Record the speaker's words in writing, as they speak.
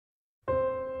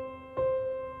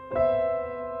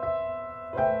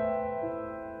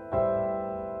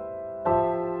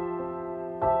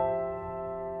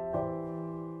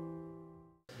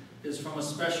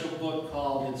book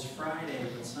called It's Friday,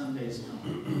 but Sunday's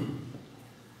Come.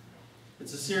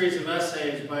 It's a series of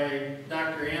essays by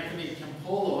Dr. Anthony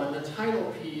Campolo, and the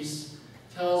title piece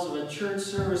tells of a church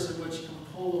service in which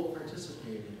Campolo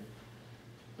participated.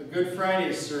 A Good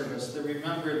Friday service that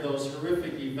remembered those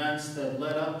horrific events that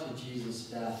led up to Jesus'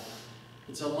 death.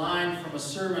 It's a line from a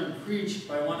sermon preached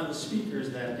by one of the speakers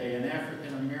that day, an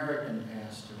African-American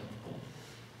pastor.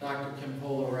 Dr.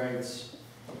 Campolo writes,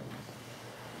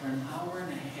 for an hour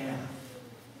and a half,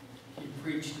 he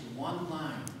preached one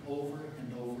line over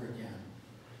and over again.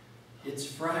 It's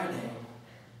Friday,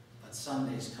 but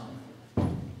Sunday's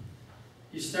coming.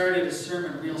 He started his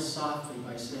sermon real softly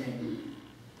by saying,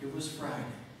 it was Friday.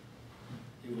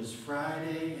 It was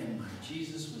Friday, and my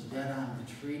Jesus was dead on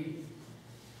the tree,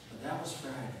 but that was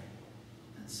Friday,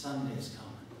 and Sunday's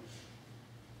coming.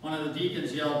 One of the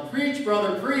deacons yelled, preach,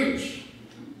 brother, preach!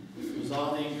 It was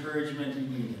all the encouragement he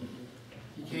needed.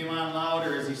 He came on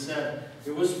louder as he said,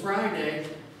 it was Friday,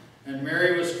 and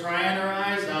Mary was crying her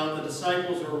eyes out. The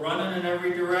disciples were running in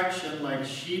every direction like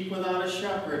sheep without a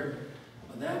shepherd,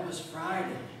 but that was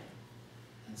Friday,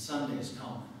 and Sunday's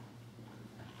coming.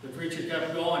 The preacher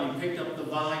kept going. He picked up the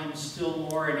volume still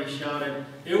more and he shouted,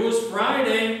 it was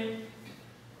Friday.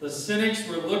 The cynics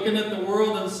were looking at the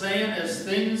world and saying, as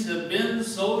things have been,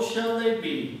 so shall they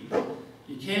be.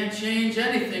 You can't change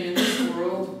anything in this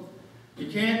world. You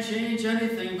can't change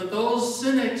anything. But those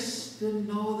cynics didn't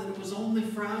know that it was only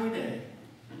Friday.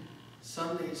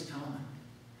 Sunday's coming.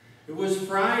 It was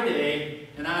Friday,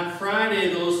 and on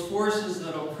Friday, those forces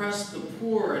that oppress the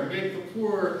poor and make the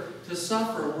poor to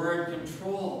suffer were in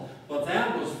control. But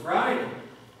that was Friday,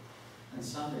 and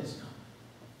Sunday's coming.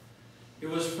 It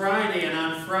was Friday, and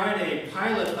on Friday,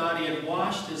 Pilate thought he had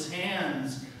washed his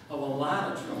hands of a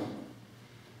lot of trouble.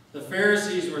 The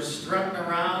Pharisees were strutting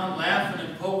around, laughing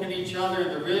and poking each other in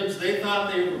the ribs. They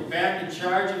thought they were back in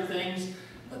charge of things,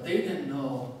 but they didn't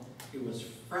know it was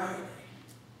Friday,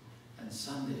 and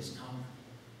Sunday's coming.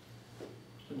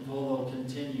 Campolo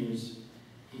continues,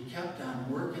 he kept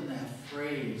on working that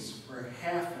phrase for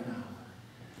half an hour,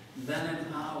 then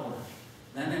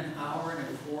an hour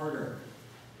and a quarter,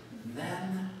 and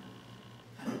then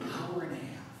an hour and a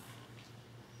half.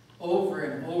 Over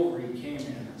and over he came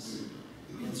at us.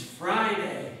 It's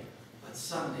Friday, but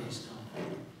Sunday's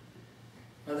coming.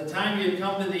 By the time he had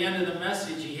come to the end of the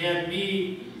message, he had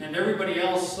me and everybody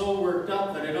else so worked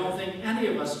up that I don't think any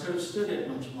of us could have stood it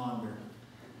much longer.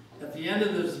 At the end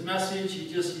of this message,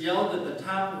 he just yelled at the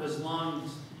top of his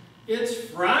lungs, it's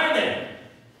Friday!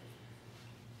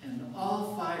 And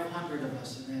all 500 of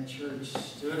us in that church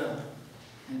stood up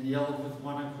and yelled with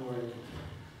one accord,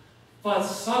 but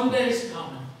Sunday's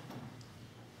coming.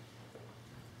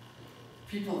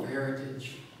 People of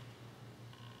Heritage,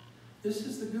 this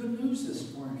is the good news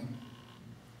this morning.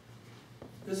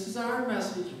 This is our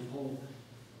message of hope.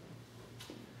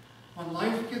 When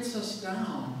life gets us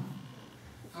down,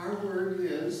 our word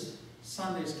is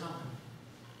Sunday's coming.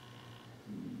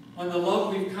 When the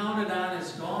love we've counted on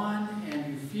is gone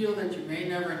and you feel that you may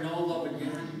never know love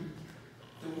again,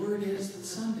 the word is that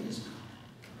Sunday's coming.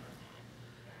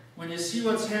 When you see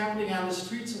what's happening on the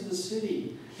streets of the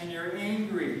city and you're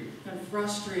angry and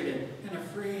frustrated and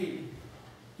afraid,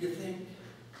 you think,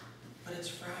 but it's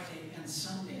Friday and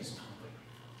Sunday's coming.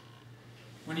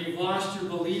 When you've lost your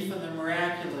belief in the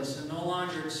miraculous and no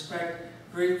longer expect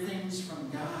great things from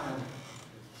God,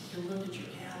 you can look at your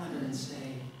calendar and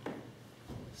say,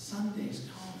 Sunday's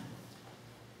coming.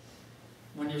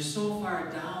 When you're so far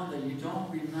down that you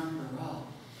don't remember up,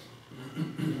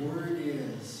 the word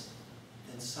is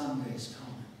that Sunday's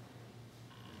coming.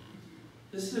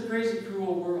 This is a crazy,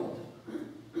 cruel world,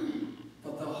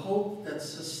 but the hope that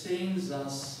sustains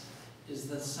us is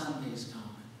that Sunday's coming.